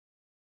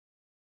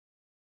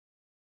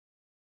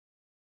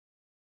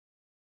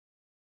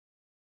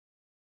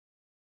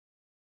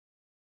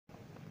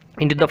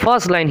Into the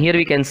first line here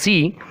we can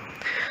see,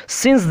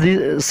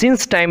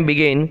 since time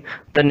began,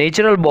 the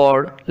natural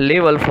border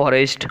level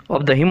forest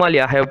of the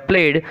Himalaya have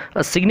played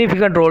a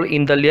significant role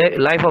in the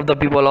life of the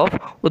people of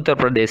Uttar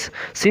Pradesh.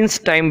 Since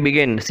time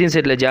began, since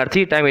એટલે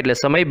જ્યારથી, time એટલે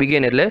સમય,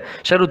 begin એટલે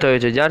શરૂ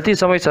થયો છે, જ્યારથી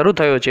સમય શરૂ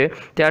થયો છે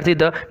ત્યારથી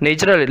ધ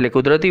નેચરલ એટલે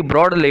કુદરતી,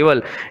 બ્રોડ લેવલ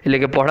એટલે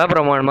કે પહોળા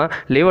પ્રમાણમાં,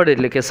 લેવલ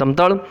એટલે કે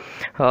સમતળ,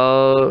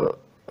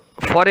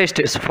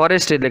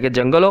 ફોરેસ્ટ એટલે કે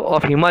જંગલો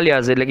ઓફ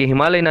હિમાલયાઝ એટલે કે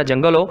હિમાલયના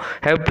જંગલો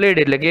હેવ પ્લેડ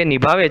એટલે કે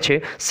નિભાવે છે,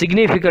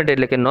 સિગ્નિફિકન્ટ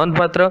એટલે કે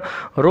નોંધપાત્ર,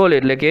 રોલ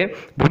એટલે કે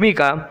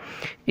ભૂમિકા,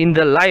 ઇન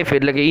ધ લાઈફ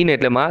એટલે કે ઇન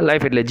એટલે માં,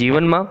 લાઈફ એટલે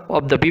જીવનમાં,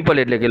 ઓફ ધ પીપલ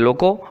એટલે કે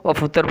લોકો,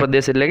 ઓફ ઉત્તર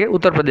પ્રદેશ એટલે કે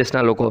ઉત્તર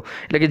પ્રદેશના લોકો.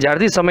 એટલે કે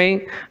જ્યારથી સમય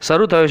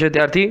શરૂ થયો છે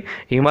ત્યારથી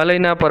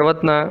હિમાલયના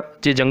પર્વતના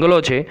જે જંગલો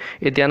છે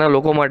એ ત્યાંના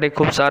લોકો માટે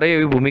ખૂબ સારી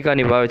એવી ભૂમિકા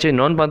નિભાવે છે,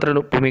 નોંધપાત્ર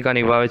ભૂમિકા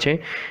નિભાવે છે.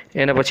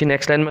 એના પછી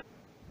નેક્સ્ટ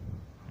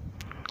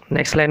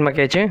લાઇનમાં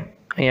કહે છે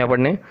અહીંયા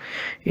આપણને,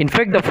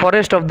 in fact the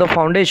forest are the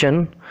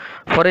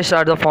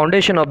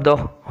foundation of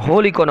the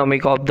hall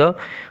economic of the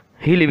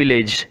hill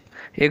village.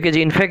 એ કે જે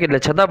ઇનફેક્ટ એટલે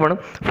છતાં પણ,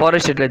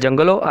 ફોરેસ્ટ એટલે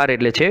જંગલો, આર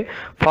એટલે છે,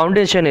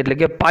 ફાઉન્ડેશન એટલે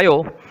કે પાયો,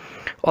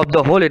 ઓફ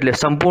ધ હોલ એટલે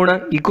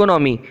સંપૂર્ણ,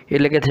 ઇકોનોમી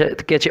એટલે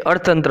કે છે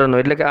અર્થતંત્રનો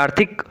એટલે કે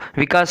આર્થિક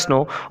વિકાસનો,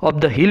 ઓફ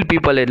ધ હિલ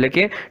પીપલ એટલે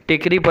કે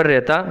ટેકરી પર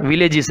રહેતા,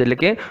 વિલેજીસ એટલે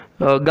કે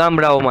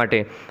ગામડાઓ માટે.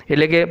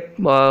 એટલે કે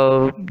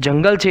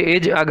જંગલ છે એ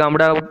જ આ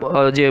ગામડા,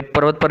 જે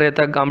પર્વત પર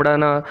રહેતા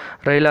ગામડાના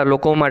રહેલા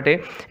લોકો માટે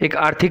એક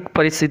આર્થિક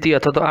પરિસ્થિતિ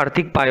અથવા તો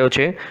આર્થિક પાયો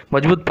છે,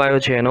 મજબૂત પાયો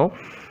છે એનો.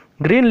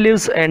 Green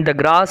leaves and the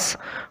grass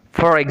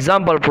for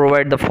example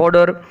provide the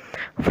fodder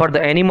for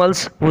the animals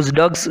whose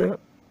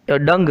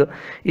dung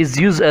is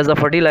used as a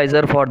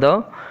fertilizer for the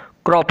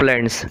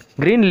croplands.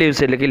 Green leaves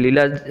એટલે કે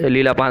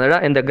લીલા પાંદડા,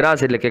 and the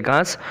grass એટલે કે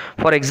ઘાસ,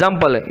 for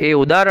example એ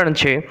ઉદાહરણ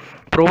છે,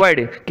 પ્રોવાઈડ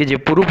કે જે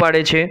પૂરું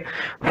પાડે છે,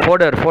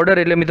 ફોડર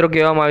એટલે મિત્રો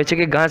કહેવામાં આવે છે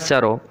કે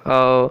ઘાસચારો,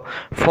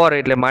 ફોર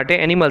એટલે માટે,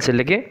 એનિમલ્સ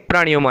એટલે કે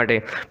પ્રાણીઓ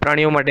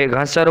માટે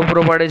ઘાસચારો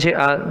પૂરો પાડે છે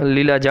આ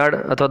લીલા ઝાડ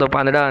અથવા તો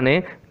પાંદડા અને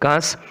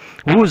ઘાસ.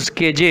 વૂઝ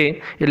કે જે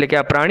એટલે કે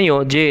આ પ્રાણીઓ,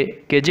 જે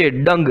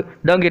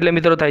ડંગ એટલે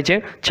મિત્રો થાય છે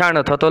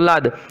છાણ અથવા તો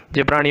લાદ,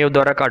 જે પ્રાણીઓ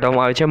દ્વારા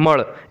કાઢવામાં આવે છે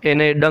મળ,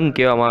 એને ડંગ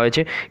કહેવામાં આવે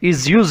છે.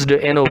 ઇઝ યુઝડ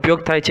એનો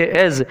ઉપયોગ થાય છે,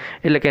 એઝ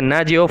એટલે કે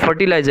ના જેવો,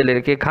 ફર્ટિલાઇઝર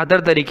એટલે કે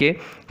ખાતર તરીકે,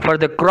 ફોર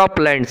ધ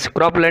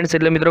ક્રોપલેન્ડ્સ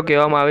એટલે મિત્રો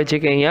કહેવામાં આવે છે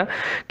કે અહીંયા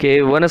કે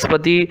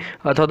વનસ્પતિ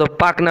અથવા તો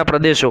પાકના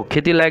પ્રદેશો,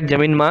 ખેતીલાયક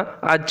જમીનમાં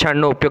આ જ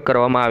છાણનો ઉપયોગ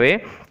કરવામાં આવે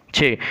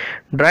છે.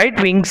 Dry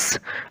ટ્વિગ્સ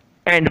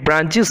and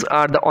branches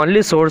are the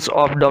only source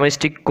of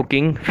domestic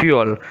cooking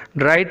fuel.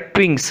 Dry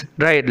twigs,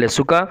 dry એટલે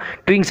સૂકા,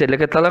 twigs એટલે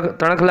કે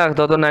તણખલા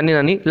અથવા તો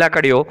નાની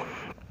લાકડીઓ,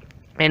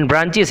 એન્ડ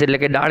બ્રાન્ચીસ એટલે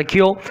કે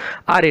ડાળખીઓ,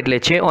 આર એટલે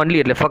છે, ઓનલી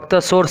એટલે ફક્ત,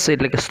 સોર્સ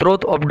એટલે કે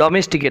સ્ત્રોત, ઓફ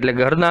ડોમેસ્ટિક એટલે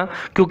ઘરના,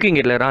 કુકિંગ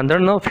એટલે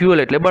રાંધણનો,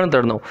 ફ્યુઅલ એટલે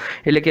બળતણનો.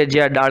 એટલે કે જે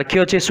આ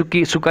ડાળખીઓ છે,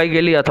 સુકાઈ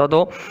ગયેલી અથવા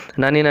તો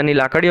નાની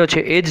લાકડીઓ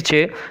છે, એ જ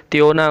છે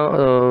તેઓના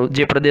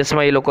જે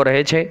પ્રદેશમાં એ લોકો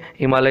રહે છે,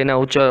 હિમાલયના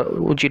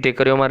ઊંચી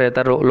ટેકરીઓમાં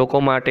રહેતા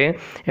લોકો માટે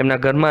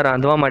એમના ઘરમાં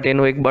રાંધવા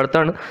માટેનું એક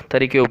બળતણ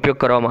તરીકે ઉપયોગ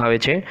કરવામાં આવે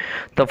છે.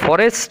 The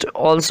forest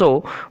also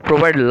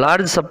provide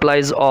large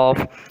સપ્લાયઝ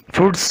of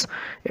fruits,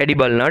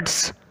 edible nuts,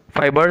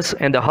 fibres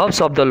and the herbs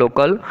of the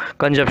local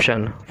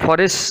consumption.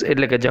 Forest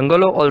એટલે કે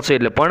જંગલો, ઓલ્સો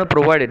એટલે પણ,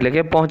 પ્રોવાઈડ એટલે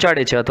કે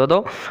પહોંચાડે છે અથવા તો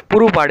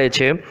પૂરું પાડે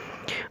છે,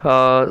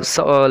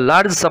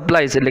 લાર્જ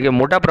સપ્લાયઝ એટલે કે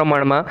મોટા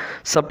પ્રમાણમાં,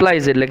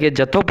 સપ્લાયઝ એટલે કે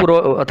જથ્થો પૂરો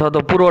અથવા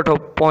તો પુરવઠો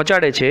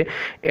પહોંચાડે છે,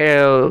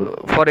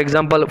 ફોર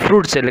એક્ઝામ્પલ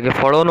ફ્રૂટ્સ એટલે કે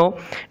ફળોનો,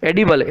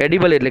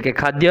 એડિબલ એટલે કે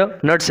ખાદ્ય,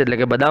 નટ્સ એટલે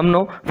કે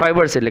બદામનો,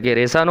 ફાઇબર્સ એટલે કે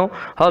રેસાનો,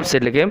 હર્બ્સ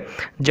એટલે કે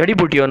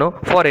જડીબુટ્ટીઓનો,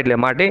 ફોર એટલે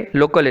માટે,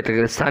 લોકલ એટલે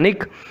કે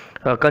સ્થાનિક,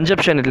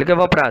 કન્ઝપ્શન એટલે કે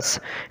વપરાશ.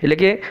 એટલે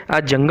કે આ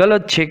જંગલ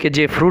જ છે કે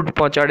જે ફ્રૂટ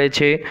પહોંચાડે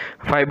છે,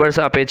 ફાઇબર્સ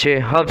આપે છે,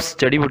 હર્બ્સ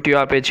જડીબુટ્ટીઓ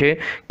આપે છે,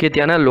 કે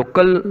ત્યાંના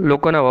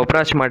લોકોના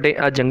વપરાશ માટે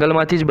આ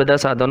જંગલમાંથી જ બધા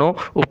સાધનો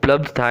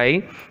ઉપલબ્ધ થાય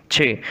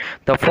છે.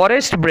 The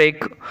forest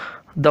break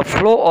the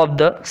flow of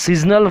the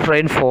seasonal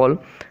rainfall,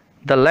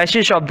 the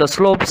lashes of the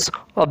slopes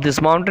of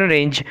this mountain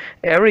range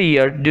every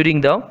year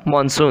during the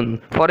monsoon.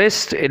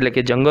 Forest એટલે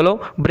કે જંગલો,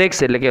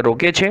 બ્રેક્સ એટલે કે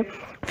રોકે છે,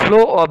 flow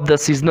of the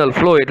seasonal,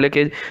 flow એટલે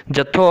કે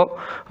જથ્થો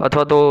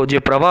અથવા તો જે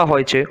પ્રવાહ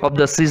હોય છે, ઓફ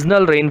ધ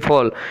સિઝનલ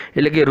રેનફોલ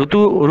એટલે કે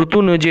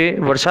ઋતુનો જે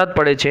વરસાદ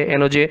પડે છે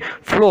એનો જે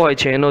ફ્લો હોય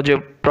છે, એનો જે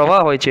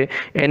પ્રવાહ હોય છે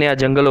એને આ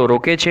જંગલો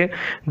રોકે છે.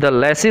 ધ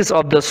લેસીસ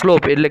ઓફ ધ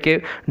સ્લોપ એટલે કે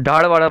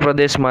ઢાળવાળા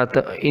પ્રદેશમાં,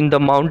 ઇન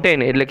ધ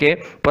માઉન્ટેન એટલે કે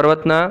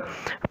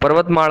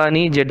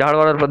પર્વતમાળાની જે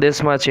ઢાળવાળા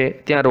પ્રદેશમાં છે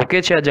ત્યાં રોકે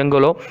છે આ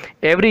જંગલો.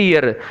 એવરી યર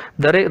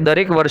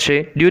દરેક વર્ષે,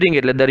 ડ્યુરિંગ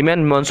એટલે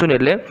દરમિયાન, મોન્સૂન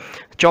એટલે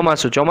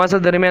ચોમાસા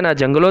દરમિયાન આ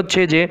જંગલો જ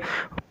છે જે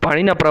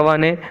પાણીના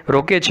પ્રવાહને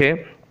રોકે છે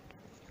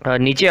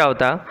નીચે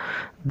આવતા.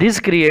 This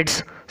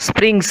creates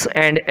springs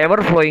and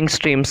ever-flowing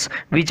streams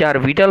which are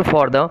vital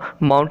for the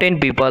mountain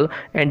people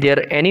and their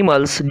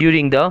animals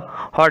during the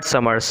hot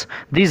summers.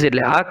 These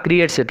એટલે આ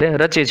ક્રિએટ્સ એટલે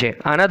રચે છે,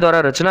 આના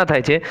દ્વારા રચના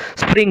થાય છે.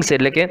 સ્પ્રિંગ્સ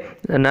એટલે કે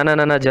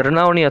નાના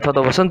ઝરણાઓની અથવા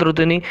તો વસંત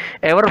ઋતુની,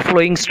 એવર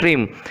ફ્લોઈંગ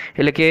સ્ટ્રીમ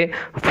એટલે કે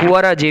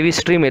ફુવારા જેવી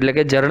સ્ટ્રીમ એટલે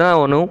કે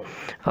ઝરણાઓનું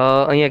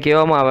અહીંયા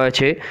કહેવામાં આવે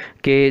છે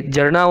કે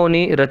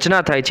ઝરણાઓની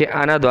રચના થાય છે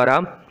આના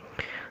દ્વારા.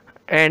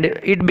 એન્ડ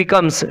ઇટ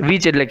બિકમ્સ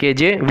વિચ એટલે કે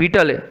જે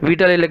વિટલ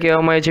એટલે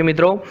કહેવામાં આવે છે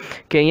મિત્રો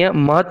કે અહીંયા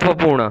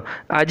મહત્વપૂર્ણ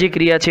આ જે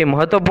ક્રિયા છે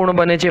મહત્વપૂર્ણ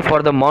બને છે ફોર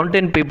ધ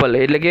માઉન્ટેન પીપલ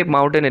એટલે કે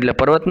માઉન્ટેન એટલે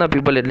પર્વતના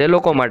પીપલ એટલે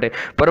લોકો માટે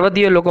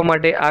પર્વતીય લોકો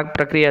માટે આ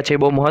પ્રક્રિયા છે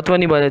બહુ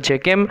મહત્વની બને છે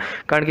કેમ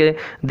કારણ કે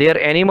they are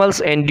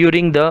animals and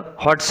during the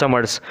hot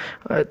summers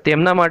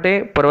તેમના માટે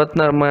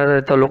પર્વતના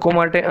રહેતા લોકો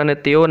માટે અને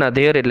તેઓના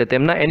ધેર એટલે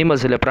તેમના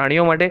એનિમલ્સ એટલે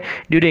પ્રાણીઓ માટે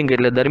ડ્યુરિંગ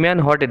એટલે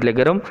દરમિયાન હોટ એટલે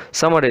ગરમ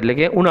સમર એટલે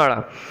કે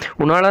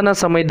ઉનાળાના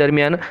સમય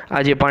દરમિયાન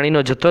આ જે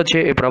પાણીનો જથ્થો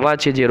છે એ પ્રવાહ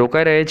છે જે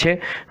રોકાઈ રહે છે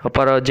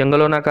પર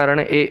જંગલોના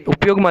કારણે એ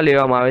ઉપયોગમાં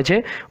લેવામાં આવે છે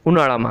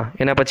ઉનાળામાં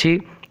એના પછી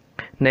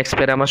નેક્સ્ટ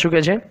પેરામાં શું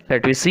કહે છે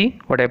late V see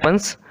what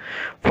happens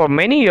for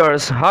many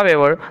years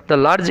however the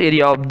large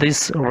area of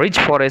this rich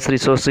forest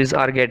resources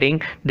are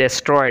getting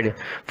ડેસ્ટ્રોયડ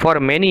for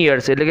many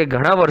years એટલે કે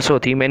ઘણા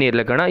વર્ષોથી મેની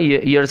એટલે ઘણા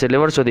યર્સ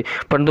એટલે વર્ષોથી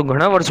પરંતુ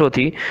ઘણા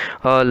વર્ષોથી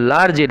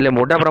લાર્જ એટલે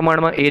મોટા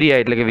પ્રમાણમાં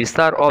એરિયા એટલે કે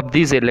વિસ્તાર ઓફ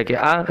ધીસ એટલે કે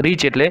આ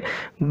રીચ એટલે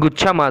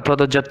ગુચ્છામાં અથવા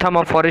તો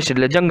જથ્થામાં ફોરેસ્ટ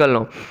એટલે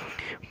જંગલનો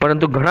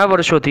પરંતુ ઘણા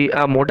વર્ષોથી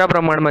આ મોટા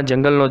પ્રમાણમાં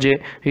જંગલનો જે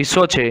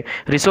હિસ્સો છે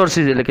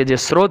રિસોર્સિસ એટલે કે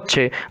જે સ્ત્રોત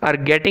છે આર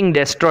ગેટિંગ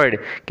ડેસ્ટ્રોયડ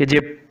કે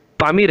જે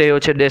પામી રહ્યો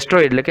છે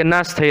ડેસ્ટ્રોય એટલે કે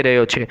નાશ થઈ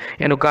રહ્યો છે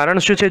એનું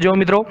કારણ શું છે જો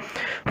મિત્રો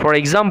for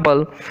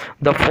example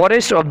the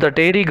forest of the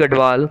Tehri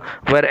Garhwal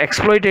wear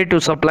exploited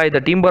two supply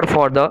the timber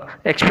for the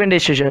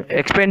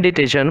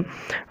એક્સપેન્ડિટેશન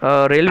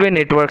railway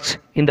networks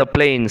in the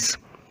planes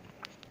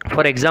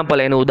for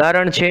example એનું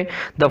ઉદાહરણ છે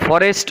the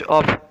forest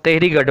of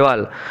Tehri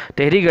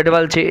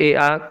Garhwal છે એ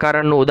આ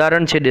કારણનું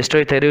ઉદાહરણ છે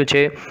ડિસ્ટ્રોય થઈ રહ્યું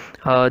છે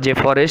જે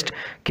ફોરેસ્ટ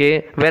કે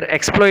વેર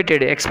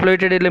એક્સપ્લોઇટેડ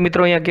એટલે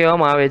મિત્રો અહીંયા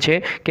કહેવામાં આવે છે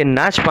કે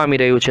નાશ પામી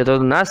રહ્યું છે તો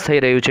નાશ થઈ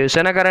રહ્યું છે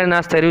શેના કારણે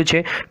નાશ થઈ રહ્યું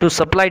છે ટુ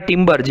સપ્લાય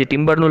ટિમ્બર જે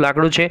ટિમ્બરનું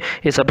લાકડું છે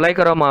એ સપ્લાય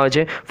કરવામાં આવે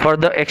છે ફોર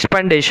ધ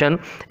એક્સપાન્ડેશન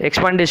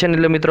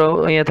એટલે મિત્રો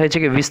અહીંયા થાય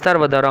છે કે વિસ્તાર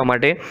વધારવા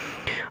માટે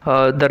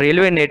ધ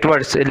રેલવે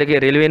નેટવર્ક્સ એટલે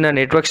કે રેલવેના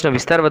નેટવર્ક્સનો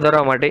વિસ્તાર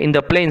વધારવા માટે ઇન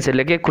ધ પ્લેન્સ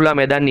એટલે કે ખુલ્લા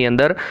મેદાનની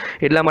અંદર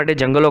એટલા માટે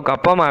જંગલો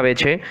કાપવામાં આવે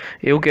છે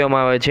એવું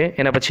કહેવામાં આવે છે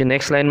એના પછી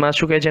નેક્સ્ટ લાઇનમાં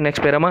શું કહે છે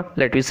next પેરામાં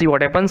late V see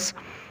what happens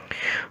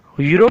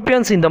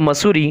Europeans in the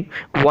Missouri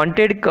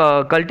wanted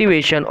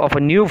cultivation of a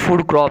new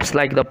food crops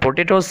like the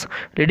potatoes,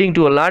 leading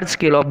to a large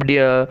scale of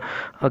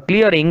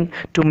clearing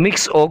to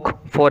mix oak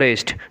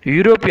forest.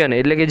 European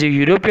એટલે કે જે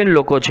European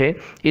લોકો છે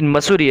in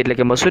Mussoorie એટલે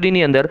કે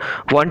મસૂરીની અંદર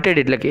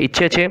wanted એટલે કે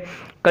ઈચ્છે છે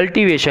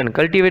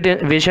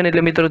કલ્ટિવેશન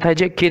એટલે મિત્રો થાય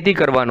છે ખેતી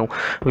કરવાનું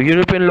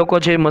યુરોપિયન લોકો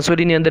છે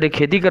મસૂરીની અંદર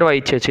ખેતી કરવા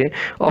ઈચ્છે છે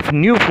ઓફ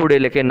ન્યૂ ફૂડ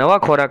એટલે કે નવા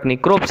ખોરાકની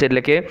ક્રોપ્સ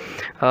એટલે કે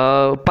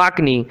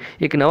પાકની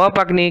એક નવા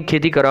પાકની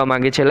ખેતી કરવા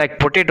માંગે છે લાઈક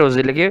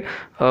પોટેટોઝ એટલે કે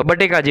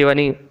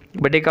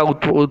બટેકા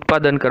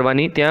ઉત્પાદન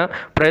કરવાની ત્યાં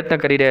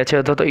પ્રયત્ન કરી રહ્યા છે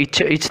અથવા તો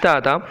ઈચ્છતા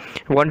હતા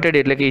વોન્ટેડ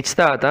એટલે કે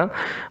ઈચ્છતા હતા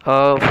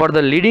for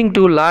the leading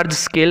two large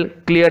scale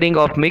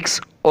clearing of mix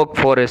okay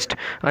forest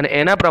અને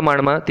એના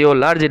પ્રમાણમાં તેઓ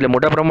લાર્જ એટલે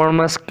મોટા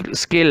પ્રમાણમાં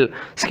સ્કેલ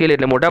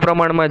એટલે મોટા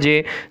પ્રમાણમાં જે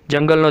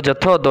જંગલનો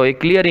જથ્થો હતો એ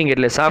ક્લિયરિંગ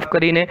એટલે સાફ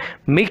કરીને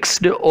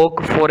મિક્સ્ડ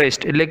ઓક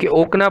ફોરેસ્ટ એટલે કે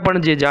ઓકના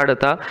પણ જે ઝાડ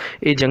હતા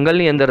એ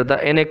જંગલની અંદર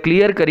હતા એને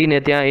ક્લિયર કરીને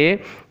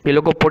ત્યાં એ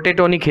લોકો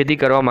પોટેટોની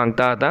ખેતી કરવા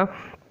માંગતા હતા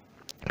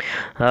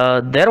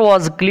there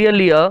was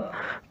clearly a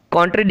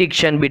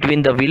contradiction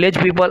between the village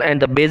people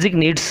and the basic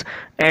needs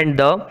and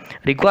the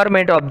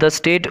requirement of the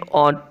state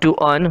to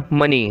earn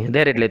money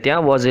there એટલે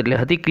ત્યાં was એટલે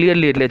હતી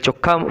clearly એટલે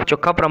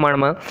ચોખ્ખા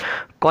પ્રમાણમાં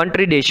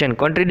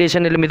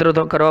કોન્ટ્રાડિક્શન એટલે મિત્રો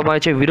તો કરવામાં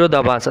આવે છે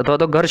વિરોધાભાસ અથવા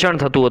તો ઘર્ષણ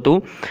થતું હતું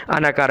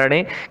આના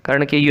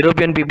કારણ કે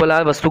યુરોપિયન પીપલ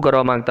આ વસ્તુ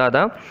કરવા માંગતા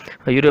હતા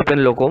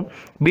યુરોપિયન લોકો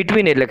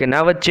બિટવીન એટલે કે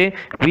ના વચ્ચે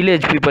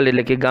વિલેજ પીપલ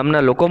એટલે કે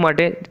ગામના લોકો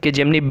માટે કે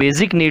જેમની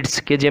બેઝિક નીડ્સ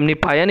કે જેમની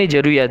પાયાની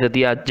જરૂરિયાત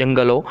હતી આ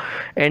જંગલો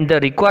and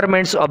the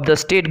requirements of the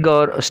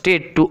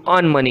state to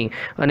earn money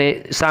અને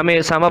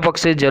સામા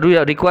પક્ષે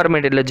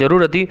રિક્વાયરમેન્ટ એટલે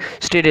જરૂર હતી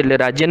સ્ટેટ એટલે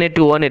રાજ્યને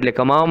ટુ અર્ન એટલે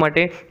કમાવા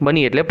માટે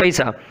મની એટલે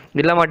પૈસા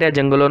એટલા માટે આ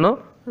જંગલોનો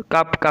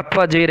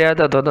કાપવા જઈ રહ્યા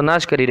હતા અથવા તો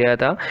નાશ કરી રહ્યા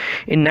હતા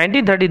in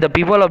 1930 the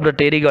people of the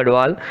Tehri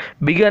Garhwal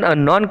began a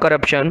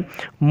non-corruption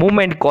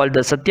movement called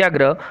the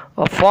Satyagrah,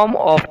 a form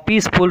of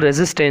peaceful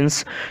resistance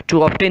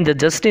to obtain the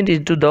justice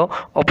into the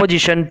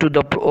opposition to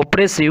the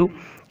oppressive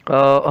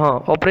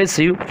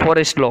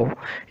forest લો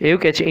એવું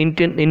કહે છે ઇન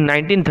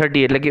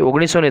 1930 એટલે કે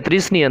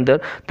 1930ની અંદર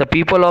the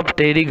people of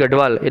Tehri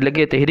Garhwal એટલે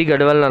કે ટેહરી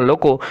ગઢવાલના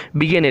લોકો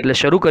began એટલે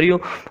શરૂ કર્યું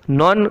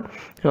નોન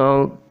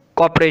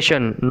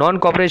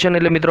કોપરેશન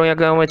એટલે મિત્રો અહીંયા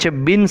કહેવામાં આવે છે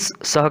બિન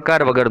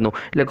સહકાર વગરનું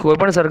એટલે કોઈ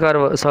પણ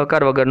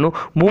સહકાર વગરનું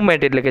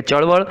મૂવમેન્ટ એટલે કે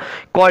ચળવળ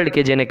કોલ્ડ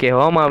કે જેને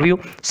કહેવામાં આવ્યું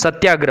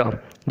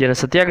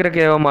સત્યાગ્રહ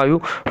કહેવામાં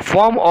આવ્યું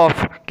ફોર્મ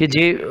ઓફ કે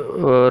જે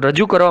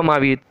રજૂ કરવામાં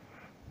આવી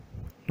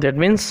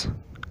that means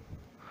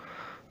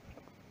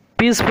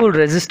peaceful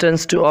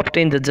resistance to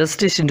obtain the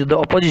justice into the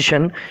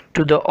opposition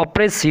to the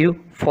oppressive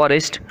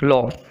forest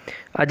law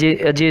આ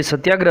જે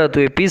સત્યાગ્રહ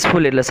હતું એ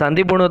પીસફુલ એટલે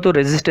શાંતિપૂર્ણ હતું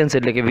રેઝિસ્ટન્સ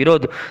એટલે કે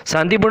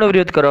શાંતિપૂર્ણ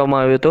વિરોધ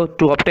કરવામાં આવ્યો હતો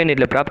ટુ ઓપ્ટેન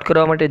એટલે પ્રાપ્ત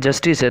કરવા માટે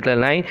જસ્ટિસ એટલે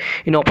ન્યાય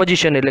ઇન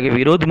ઓપોઝિશન એટલે કે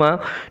વિરોધમાં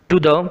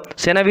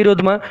શેના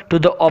વિરોધમાં ટુ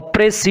ધ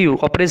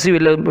ઓપ્રેસિવ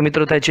એટલે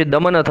મિત્રો થાય છે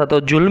દમન અથવા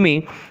તો જુલ્મી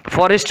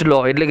ફોરેસ્ટ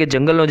લો એટલે કે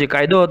જંગલનો જે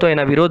કાયદો હતો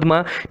એના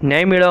વિરોધમાં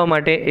ન્યાય મેળવવા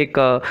માટે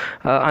એક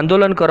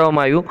આંદોલન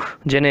કરવામાં આવ્યું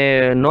જેને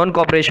નોન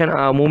કોપરેશન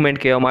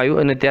મૂવમેન્ટ કહેવામાં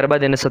આવ્યું અને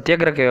ત્યારબાદ એને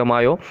સત્યાગ્રહ કહેવામાં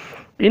આવ્યો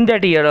In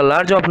that year, a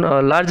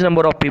large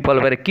number of people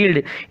were killed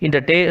in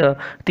the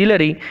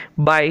Tillary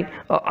by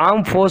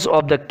armed force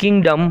of the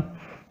kingdom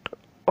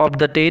of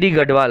the Teri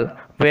Gadwal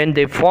when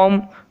they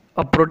formed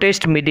a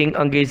protest meeting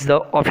against the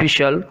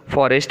official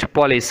forest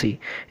policy.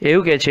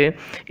 એવું કહે છે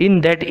in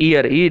that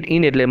year,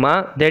 in એટલે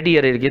માં, that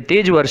year એટલે કે તે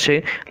જ વર્ષે,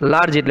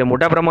 લાર્જ એટલે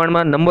મોટા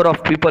પ્રમાણમાં, નંબર ઓફ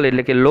પીપલ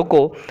એટલે કે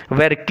લોકો,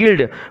 વેર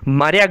કિલ્ડ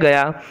માર્યા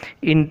ગયા,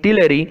 ઇન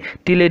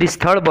ટિલેરી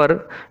સ્થળ પર,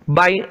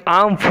 બાય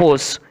આર્મ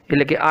ફોર્સ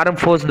એટલે કે આર્મ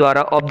ફોર્સ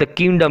દ્વારા, ઓફ ધ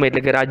કિંગડમ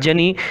એટલે કે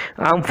રાજ્યની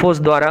આર્મ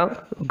ફોર્સ દ્વારા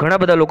ઘણા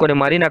બધા લોકોને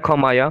મારી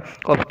નાખવામાં આવ્યા,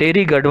 ઓફ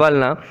ટેરી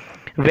ગઢવાલના,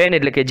 વેન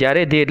એટલે કે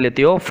જ્યારે, ધે એટલે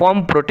તેઓ, ફોર્મ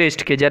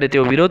પ્રોટેસ્ટ કે જ્યારે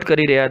તેઓ વિરોધ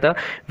કરી રહ્યા હતા,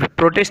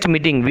 પ્રોટેસ્ટ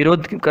મિટિંગ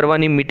વિરોધ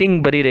કરવાની મિટિંગ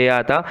ભરી રહ્યા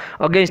હતા,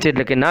 અગેન્સ્ટ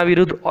એટલે કે ના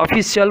વિરુદ્ધ,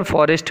 ઓફિશિયલ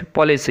ફોરેસ્ટ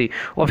પોલિસી,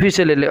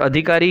 ઓફિશિયલ એટલે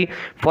અધિકારી,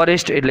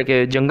 ફોરેસ્ટ એટલે કે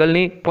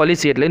જંગલની,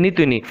 પોલિસી એટલે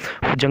નીતિની,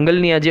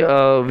 જંગલની આ જે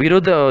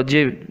વિરોધ,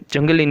 જે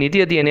જંગલની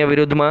નીતિ હતી એના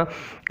વિરોધમાં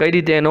કઈ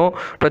રીતે એનો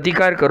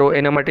પ્રતિકાર કરો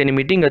એના માટેની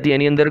મિટિંગ હતી.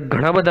 એની અંદર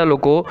ઘણા બધા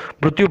લોકો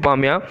મૃત્યુ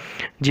પામ્યા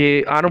જે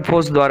આર્મ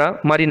ફોર્સ દ્વારા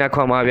મારી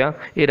નાખવામાં આવ્યા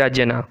એ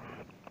રાજ્યના.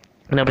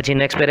 અને પછી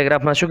નેક્સ્ટ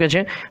પેરેગ્રાફમાં શું કહે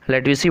છે,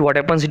 late you see what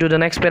happens in to the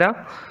next para.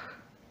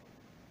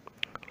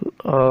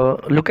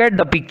 Look at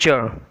the picture.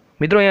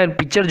 મિત્રો અહીંયા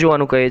પિક્ચર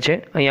જોવાનું કહે છે.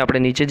 અહીંયા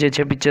આપણે નીચે જે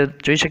છે પિક્ચર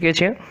જોઈ શકીએ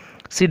છીએ.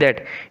 See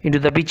that in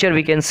to the picture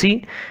we can see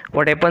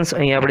what happens.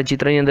 અહીંયા આપણે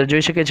ચિત્રની અંદર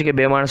જોઈ શકીએ છીએ કે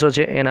બે માણસો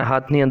છે, એના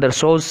હાથની અંદર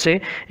સોઝ છે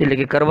એટલે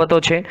કે કરવતો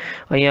છે.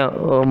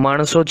 અહીંયા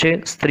માણસો છે,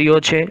 સ્ત્રીઓ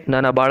છે,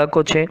 નાના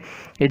બાળકો છે,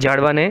 એ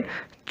ઝાડવાને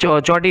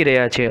ચોંટી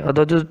રહ્યા છે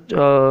અથવા તો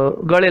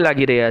ગળે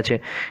લાગી રહ્યા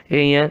છે. એ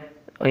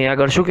અહીંયા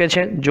આગળ શું કહે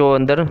છે, જો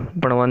અંદર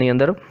ભણવાની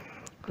અંદર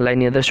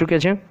લાઈનની અંદર શું કહે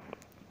છે,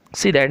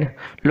 see that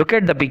look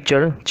at the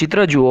picture,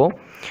 ચિત્ર જુઓ.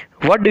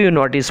 What do you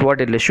notice,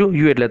 vote એટલે શું,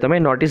 યુ એટલે તમે,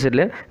 નોટિસ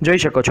એટલે જોઈ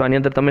શકો છો. આની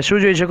અંદર તમે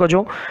શું જોઈ શકો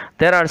છો,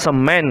 દેર આર સમ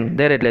મેન,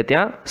 દેર એટલે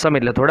ત્યાં, સમ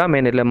એટલે થોડા,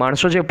 મેન એટલે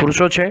માણસો છે,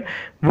 પુરુષો છે,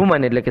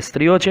 વુમન એટલે કે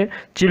સ્ત્રીઓ છે,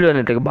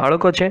 ચિલ્ડ્રન એટલે કે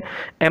બાળકો છે,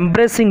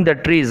 એમ્બ્રેસિંગ ધ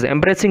ટ્રીઝ,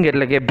 એમ્બ્રેસિંગ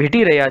એટલે કે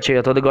ભેટી રહ્યા છે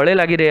અથવા તો ગળે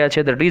લાગી રહ્યા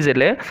છે, ધ ટ્રીઝ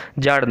એટલે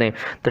ઝાડને.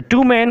 The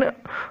two main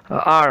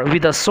R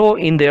with a so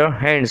in their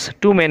hands,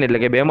 two main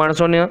એટલે કે બે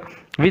માણસોને,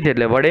 વિથ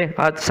એટલે વડે,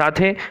 હાથ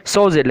સાથે,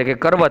 સોઝ એટલે કે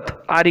કરવત,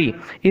 આરી,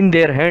 ઇન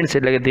ધેર હેન્ડ્સ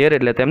એટલે કે ધેર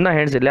એટલે તેમના,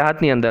 હેન્ડ્સ એટલે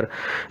હાથની અંદર,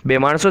 બે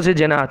માણસો છે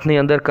જેના હાથની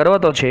અંદર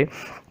કરવતો છે.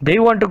 They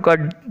want to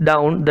cut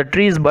down the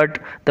trees but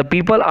the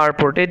people are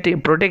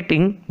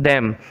protecting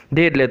them.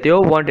 They એટલે તેઓ,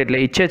 want એટલે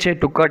ઈચ્છે છે,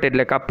 to cut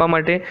એટલે કાપવા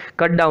માટે,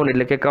 cut down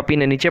એટલે કે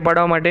કાપીને નીચે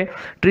પાડવા માટે,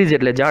 trees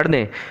એટલે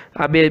ઝાડને.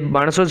 આ બે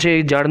માણસો છે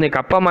એ ઝાડને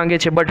કાપવા માંગે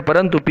છે, બટ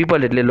પરંતુ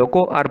people એટલે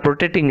લોકો, are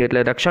protecting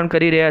એટલે રક્ષણ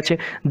કરી રહ્યા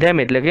છે,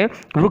 them એટલે કે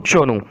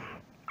વૃક્ષોનું.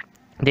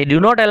 They do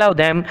not allow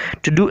them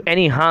to do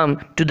any harm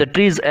to the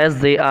trees as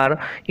they are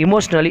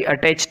emotionally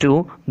attached to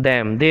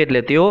them. They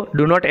એટલે તેઓ,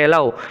 do not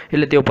allow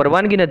એટલે તેઓ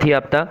પરવાનગી નથી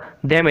આપતા,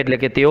 them એટલે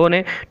કે તેઓને,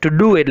 to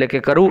do એટલે કે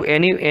કરવું,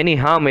 any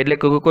harm એટલે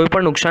કે કોઈ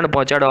પણ નુકસાન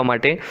પહોંચાડવા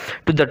માટે,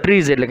 to the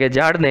trees એટલે કે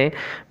ઝાડને,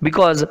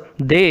 because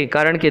they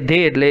કારણ કે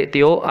they એટલે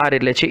તેઓ, are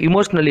એટલે છે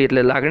ઇમોશનલી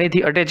એટલે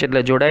લાગણીથી, attach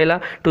એટલે જોડાયેલા,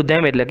 to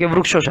them એટલે કે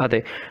વૃક્ષો સાથે,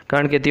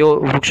 કારણ કે તેઓ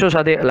વૃક્ષો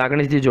સાથે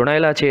લાગણીથી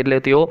જોડાયેલા છે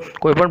એટલે તેઓ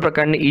કોઈ પણ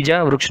પ્રકારની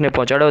ઈજા વૃક્ષને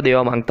પહોંચાડવા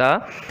દેવા માંગતા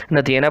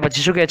નથી. એના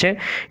પછી શું કહે છે,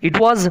 it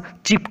was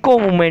Chipko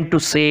movement to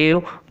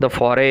save the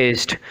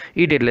forest.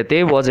 It એટલે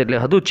તે, વોઝ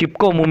એટલે હતું,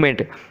 ચિપકો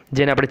મુવમેન્ટ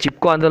જેને આપણે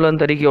ચિપકો આંદોલન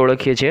તરીકે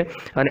ઓળખીએ છીએ.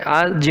 અને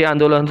આ જે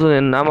આંદોલન હતું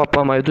એનું નામ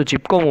આપવામાં આવ્યું હતું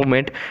ચિપકો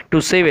મુવમેન્ટ, ટુ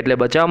સેવ એટલે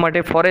બચાવવા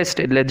માટે,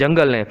 ફોરેસ્ટ એટલે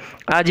જંગલને.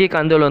 આ જે એક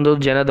આંદોલન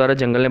હતું જેના દ્વારા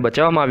જંગલને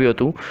બચાવવામાં આવ્યું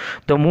હતું.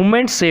 The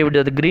movement saved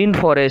the green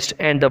forest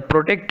and the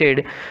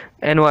protected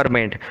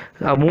environment.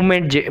 આ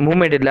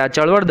મુવમેન્ટ એટલે આ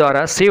ચળવળ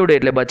દ્વારા, સેવ્ડ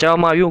એટલે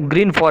બચાવવામાં આવ્યું,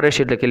 ગ્રીન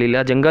ફોરેસ્ટ એટલે કે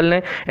લીલા જંગલને,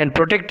 એન્ડ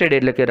પ્રોટેક્ટેડ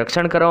એટલે કે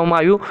રક્ષણ કરવામાં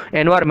આવ્યું,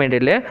 એન્વાયરમેન્ટ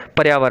એટલે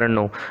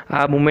પર્યાવરણનું.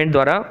 આ મુવમેન્ટ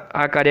દ્વારા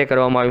આ કાર્ય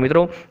કરવામાં આવ્યું.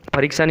 મિત્રો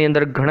પરીક્ષાની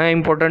અંદર ઘણા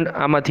ઇમ્પોર્ટન્ટ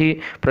આમાંથી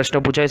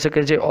પ્રશ્નો પૂછાઈ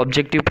શકે છે,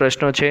 ઓબ્જેક્ટિવ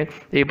પ્રશ્નો છે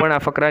એ પણ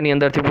આ ફકરાની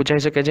અંદરથી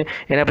પૂછાઈ શકે છે.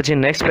 એના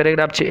પછી નેક્સ્ટ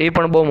પેરેગ્રાફ છે એ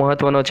પણ બહુ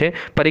મહત્વનો છે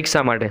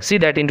પરીક્ષા માટે. See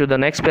that in to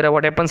the next para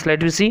what happens,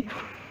 late you C.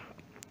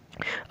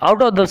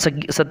 Out of the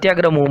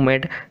Satyagraha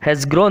movement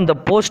has grown the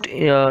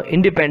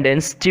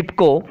post-independence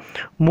Chipko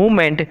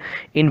movement,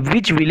 in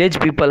which village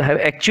people have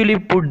actually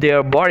put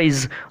their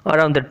bodies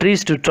around the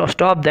trees to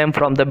stop them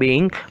from the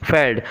being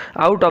felled.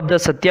 Out of the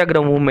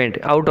Satyagraha movement,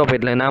 out of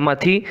એટલે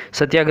નામાંથી,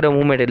 સત્યાગ્રહ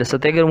movement એટલે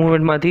સત્યાગ્રહ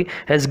મુવમેન્ટમાંથી,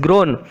 has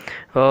grown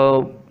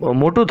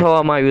મોટું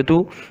થવામાં આવ્યું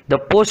હતું,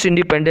 the post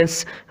independence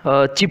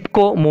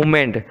Chipko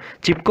movement.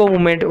 Chipko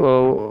movement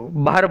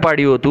બહાર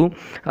પાડ્યું હતું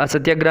આ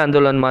સત્યાગ્રહ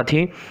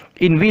આંદોલનમાંથી,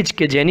 ઇન વિચ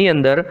કે જેની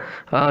અંદર,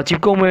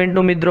 ચિપકો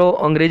મુવમેન્ટનો મિત્રો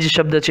અંગ્રેજી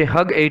શબ્દ છે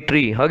હગ એ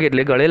ટ્રી, હગ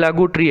એટલે ગળે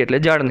લાગુ, ટ્રી એટલે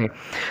ઝાડને.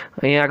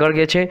 અહીંયા આગળ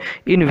કહે છે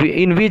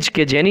ઇન વિચ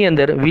કે જેની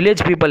અંદર,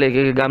 વિલેજ પીપલ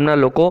એટલે કે ગામના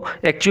લોકો,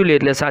 એકચ્યુઅલી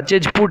એટલે સાચે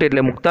જ, પુટ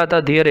એટલે મૂકતા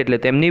હતા, ધેર એટલે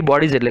તેમની,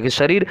 બોડીઝ એટલે કે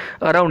શરીર,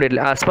 અરાઉન્ડ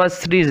એટલે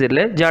આસપાસ, ટ્રીઝ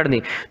એટલે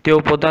ઝાડની,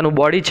 તેઓ પોતાનું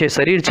બોડી છે,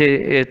 શરીર છે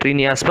એ ટ્રીની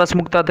એની આસપાસ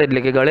મૂકતા હતા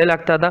એટલે કે ગળે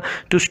લાગતા હતા.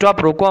 ટુ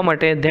સ્ટોપ રોકવા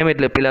માટે ધેમ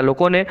એટલે પેલા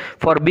લોકોને,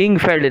 ફોર બિંગ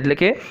ફેલ્ડ એટલે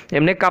કે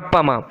એમને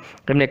કાપવામાં,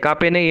 એમને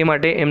કાપે નહીં એ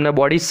માટે એમના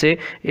બોડીઝ છે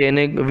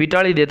એને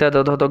વીંટાળી દેતા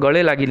હતા અથવા તો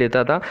ગળે લાગી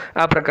લેતા હતા.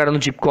 આ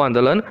પ્રકારનું ચીપકો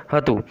આંદોલન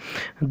હતું.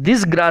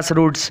 This grass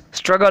roots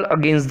struggle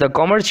against the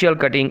commercial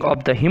cutting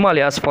of the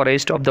Himalayas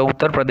forest of the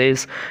Uttar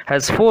Pradesh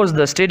has force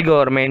the state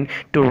government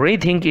two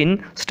રીથિંક in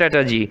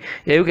strategy.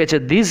 એવું કહે છે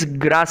ધીસ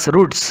ગ્રાસ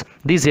રૂટ્સ,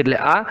 ધીસ એટલે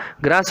આ,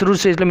 ગ્રાસ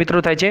રૂટ્સ એટલે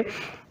મિત્રો થાય છે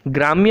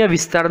ગ્રામ્ય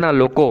વિસ્તારના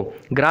લોકો.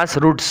 ગ્રાસ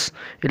રૂટ્સ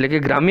એટલે કે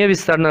ગ્રામ્ય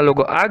વિસ્તારના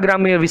લોકો. આ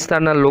ગ્રામ્ય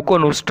વિસ્તારના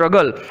લોકોનું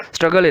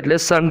સ્ટ્રગલ એટલે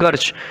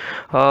સંઘર્ષ,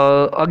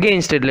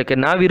 અગેન્સ્ટ એટલે કે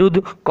ના વિરુદ્ધ,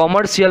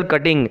 કોમર્શિયલ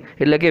કટિંગ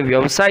એટલે કે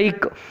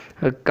વ્યવસાયિક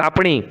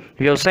કાપણી,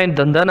 વ્યવસાય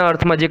ધંધાના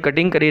અર્થમાં જે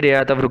કટિંગ કરી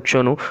રહ્યા હતા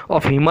વૃક્ષોનું,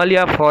 ઓફ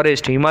હિમાલયા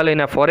ફોરેસ્ટ,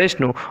 હિમાલયના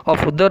ફોરેસ્ટનું,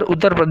 ઓફ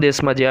ઉત્તર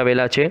પ્રદેશમાં જે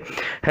આવેલા છે,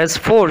 હેઝ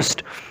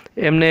ફોર્સ્ડ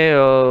એમને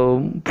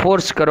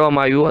ફોર્સ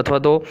કરવામાં આવ્યું અથવા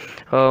તો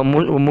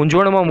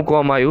મૂંઝવણમાં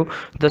મૂકવામાં આવ્યું.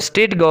 ધ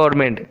સ્ટેટ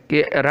ગવર્મેન્ટ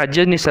કે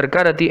રાજ્યની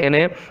સરકાર હતી એને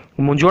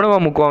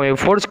મૂંઝવણમાં મૂકવામાં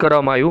આવ્યું, ફોર્સ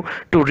કરવામાં આવ્યું.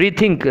 ટુ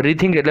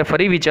રીથિંક એટલે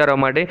ફરી વિચારવા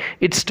માટે,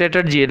 ઇટ્સ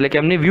સ્ટ્રેટજી એટલે કે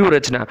એમની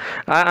વ્યૂહરચના.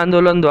 આ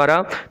આંદોલન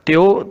દ્વારા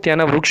તેઓ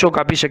ત્યાંના વૃક્ષો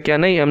કાપી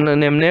શક્યા નહીં,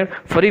 એમને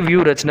ફરી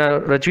વ્યૂહરચના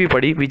રચવી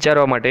પડી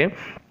વિચારવા માટે.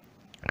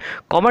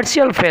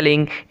 Commercial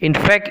felling in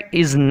fact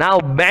is now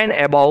banned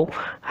above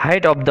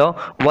height of the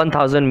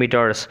 1000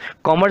 meters.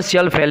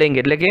 Commercial felling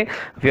એટલે કે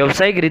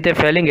વ્યવસાયિક રીતે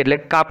ફેલિંગ એટલે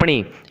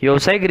કાપણી,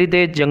 વ્યવસાયિક રીતે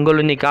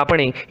જંગલોની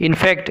કાપણી, ઇન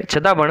ફેક્ટ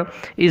છતાં પણ,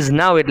 ઇઝ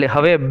નાવ એટલે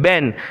હવે,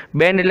 બેન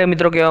એટલે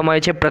મિત્રો કહેવામાં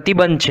આવે છે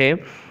પ્રતિબંધ છે.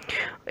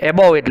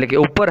 એબોવ એટલે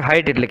કે ઉપર,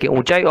 હાઇટ એટલે કે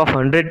ઊંચાઈ, ઓફ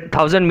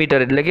 1000 મીટર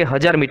એટલે કે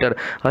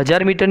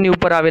 1000 મીટરની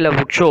ઉપર આવેલા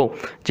વૃક્ષો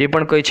જે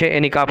પણ કોઈ છે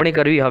એની કાપણી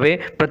કરવી હવે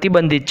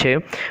પ્રતિબંધિત છે.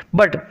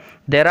 But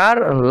there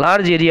are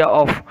large area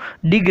of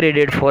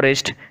degraded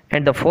forest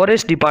and the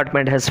forest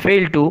department has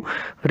failed to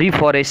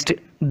reforest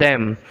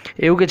them.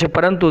 એવું કે છે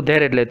પરંતુ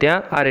there એટલે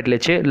ત્યાં, આર એટલે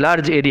છે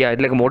લાર્જ એરિયા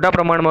એટલે કે મોટા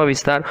પ્રમાણમાં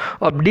વિસ્તાર,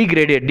 ઓફ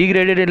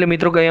ડિગ્રેડેડ એટલે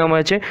મિત્રો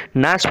કહેવામાં આવે છે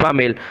નાશ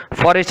પામેલ,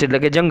 ફોરેસ્ટ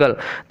એટલે કે જંગલ,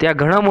 ત્યાં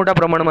ઘણા મોટા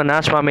પ્રમાણમાં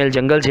નાશ પામેલ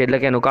જંગલ છે એટલે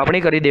કે એનું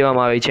કાપણી કરી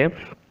દેવામાં આવે છે.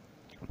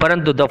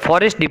 પરંતુ ધ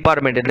ફોરેસ્ટ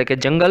ડિપાર્ટમેન્ટ એટલે કે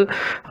જંગલ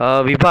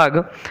વિભાગ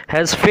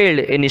હેઝ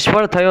ફેલ્ડ એ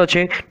નિષ્ફળ થયો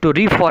છે ટુ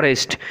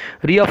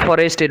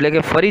રીફોરેસ્ટ એટલે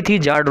કે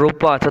ફરીથી ઝાડ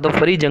રોપવા અથવા તો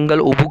ફરી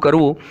જંગલ ઊભું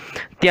કરવું,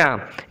 ત્યાં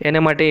એને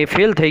માટે એ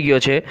ફેલ થઈ ગયો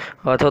છે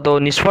અથવા તો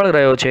નિષ્ફળ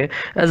રહ્યો છે.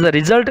 As the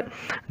result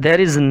there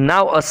is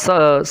now a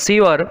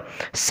સિવર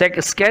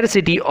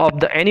scarcity of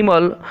the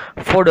animal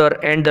fodder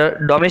and the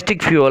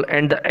domestic fuel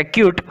and the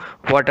acute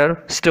water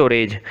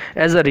storage.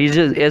 As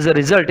a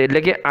result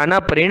એટલે કે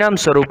આના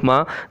પરિણામ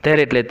સ્વરૂપમાં, ધેર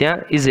એટલે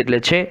ત્યાં, ઇઝ એટલે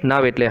છે,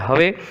 નાવ એટલે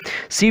હવે,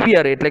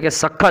 સિવિયર એટલે કે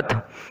સખત,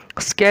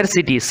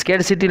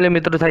 સ્કેરસિટી એટલે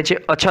મિત્રો થાય છે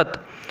અછત,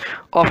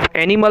 ઓફ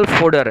એનિમલ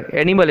ફોડર,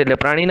 એનિમલ એટલે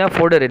પ્રાણીના,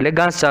 ફોડર એટલે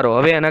ઘાસચારો,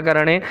 હવે એના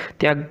કારણે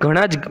ત્યાં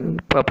ઘણા જ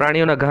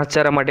પ્રાણીઓના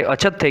ઘાસચારા માટે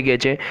અછત થઈ ગઈ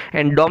છે.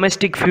 એન્ડ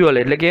ડોમેસ્ટિક ફ્યુઅલ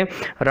એટલે કે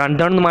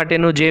રાંધણ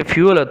માટેનું જે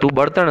ફ્યુઅલ હતું,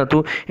 બળતણ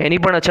હતું,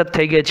 એની પણ અછત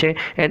થઈ ગઈ છે.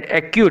 એન્ડ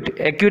એક્યુટ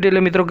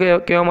એટલે મિત્રો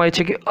કહેવામાં આવે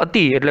છે કે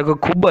અતિ એટલે કે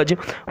ખૂબ જ,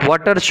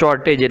 વોટર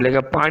શોર્ટેજ એટલે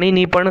કે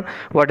પાણીની પણ,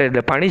 વોટર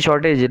એટલે પાણી,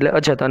 શોર્ટેજ એટલે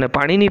અછત, અને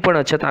પાણીની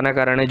પણ અછત આના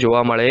કારણે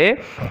જોવા મળે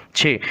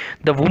છે.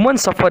 ધ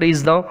વુમન સફર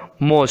ઇઝ ધ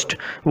મોસ્ટ,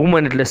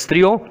 વુમન એટલે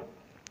સ્ત્રીઓ,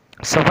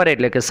 સફર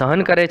એટલે કે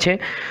સહન કરે છે,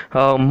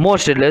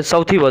 મોસ્ટ એટલે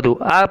સૌથી વધુ.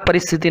 આ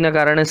પરિસ્થિતિના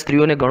કારણે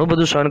સ્ત્રીઓને ઘણું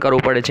બધું સહન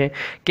કરવું પડે છે.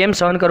 કેમ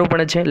સહન કરવું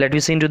પડે છે? Late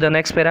V C in to the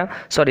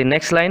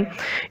next line.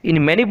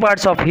 In many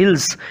parts of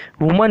hills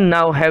woman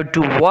now have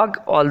to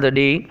walk all the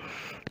day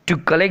to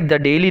collect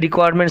the daily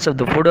requirements of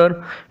the ફૂડર,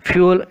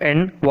 fuel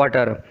and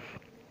water.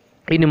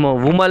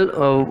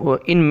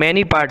 In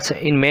many parts,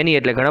 in many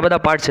એટલે ઘણા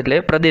બધા parts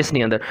એટલે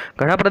પ્રદેશની અંદર,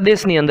 ઘણા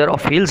પ્રદેશની અંદર,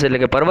 of hills એટલે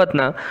કે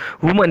પર્વતના,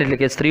 વુમન એટલે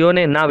કે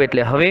સ્ત્રીઓને, નાવ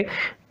એટલે હવે,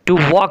 ટુ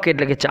વોક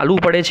એટલે કે ચાલવું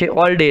પડે છે,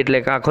 ઓલ ડે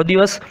એટલે કે આખો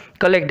દિવસ,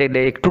 કલેક્ટ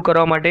એટલે એકઠું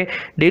કરવા માટે,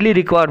 ડેલી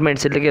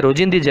રિક્વાયરમેન્ટ્સ એટલે કે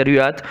રોજિંદી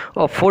જરૂરિયાત,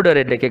 ઓફ ફોડર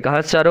એટલે કે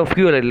ઘાસચારો,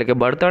 ફ્યુઅલ એટલે કે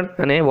બળતણ,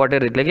 અને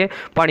વોટર એટલે કે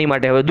પાણી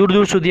માટે હવે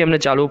દૂર સુધી એમને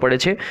ચાલવું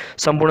પડે છે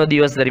સંપૂર્ણ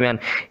દિવસ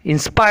દરમિયાન.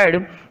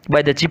 Inspired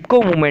by the Chipko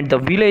movement, the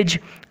village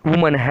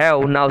women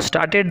have now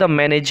started to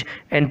manage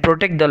and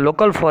protect the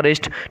local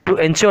forest to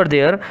ensure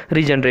their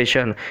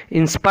regeneration.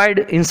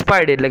 Inspired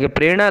એટલે કે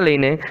પ્રેરણા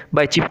લઈને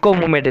by Chipko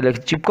movement એટલે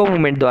ચિપકો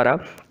મુવમેન્ટ દ્વારા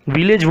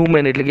વિલેજ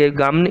વુમેન એટલે કે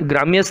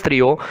ગ્રામ્ય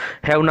સ્ત્રીઓ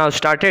હેવ નાવ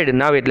સ્ટાર્ટેડ,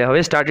 નાવ એટલે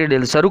હવે, સ્ટાર્ટેડ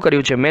એટલે શરૂ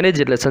કર્યું છે,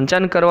 મેનેજ એટલે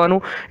સંચાલન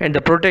કરવાનું, એન્ડ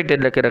ધ પ્રોટેક્ટ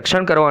એટલે કે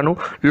રક્ષણ કરવાનું,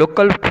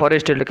 લોકલ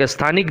ફોરેસ્ટ એટલે કે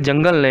સ્થાનિક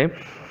જંગલને,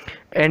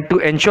 એન્ડ ટુ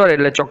એન્શ્યોર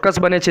એટલે ચોક્કસ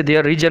બને છે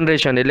ધેર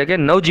રિજનરેશન એટલે કે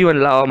નવજીવન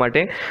લાવવા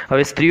માટે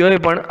હવે સ્ત્રીઓએ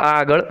પણ આ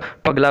આગળ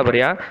પગલાં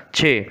ભર્યા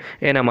છે.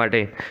 એના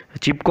માટે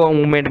ચિપકો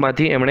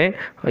મુવમેન્ટમાંથી એમણે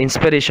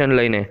ઇન્સ્પિરેશન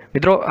લઈને.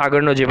 મિત્રો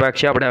આગળનો જે ભાગ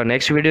છે આપણે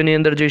નેક્સ્ટ વિડીયોની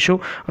અંદર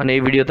જોઈશું, અને એ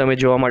વિડીયો તમે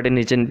જોવા માટે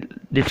નીચે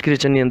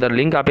ડિસ્ક્રિપ્શનની અંદર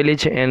લિંક આપેલી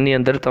છે, એની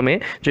અંદર તમે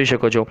જોઈ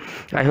શકો છો.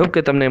 આઈ હોપ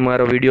કે તમને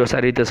મારો વિડીયો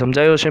સારી રીતે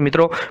સમજાયો છે.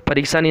 મિત્રો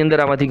પરીક્ષાની અંદર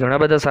આમાંથી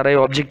ઘણા બધા સારા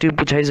એવા ઓબ્જેક્ટિવ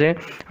પૂછાય છે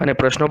અને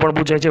પ્રશ્નો પણ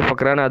પૂછાય છે,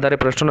 ફકરાના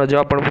આધારે પ્રશ્નોના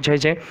જવાબ પણ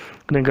પૂછાય છે,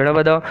 અને ઘણા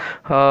બધા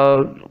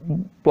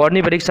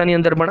બોર્ડની પરીક્ષાની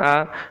અંદર પણ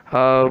આ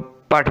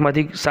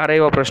પાઠમાંથી સારા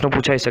એવા પ્રશ્નો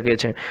પૂછાઈ શકે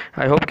છે.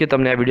 આઈ હોપ કે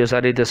તમને આ વિડીયો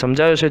સારી રીતે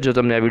સમજાયો છે. જો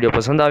તમને આ વિડીયો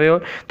પસંદ આવ્યો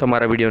હોય તો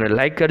મારા વિડીયોને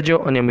લાઇક કરજો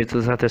અને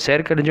મિત્રો સાથે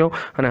શેર કરજો,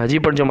 અને હજી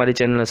પણ જો મારી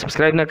ચેનલને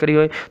સબસ્ક્રાઈબ ના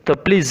કરી હોય તો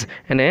પ્લીઝ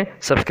એને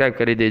સબસ્ક્રાઈબ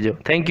કરી દેજો.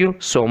 Thank you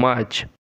so much.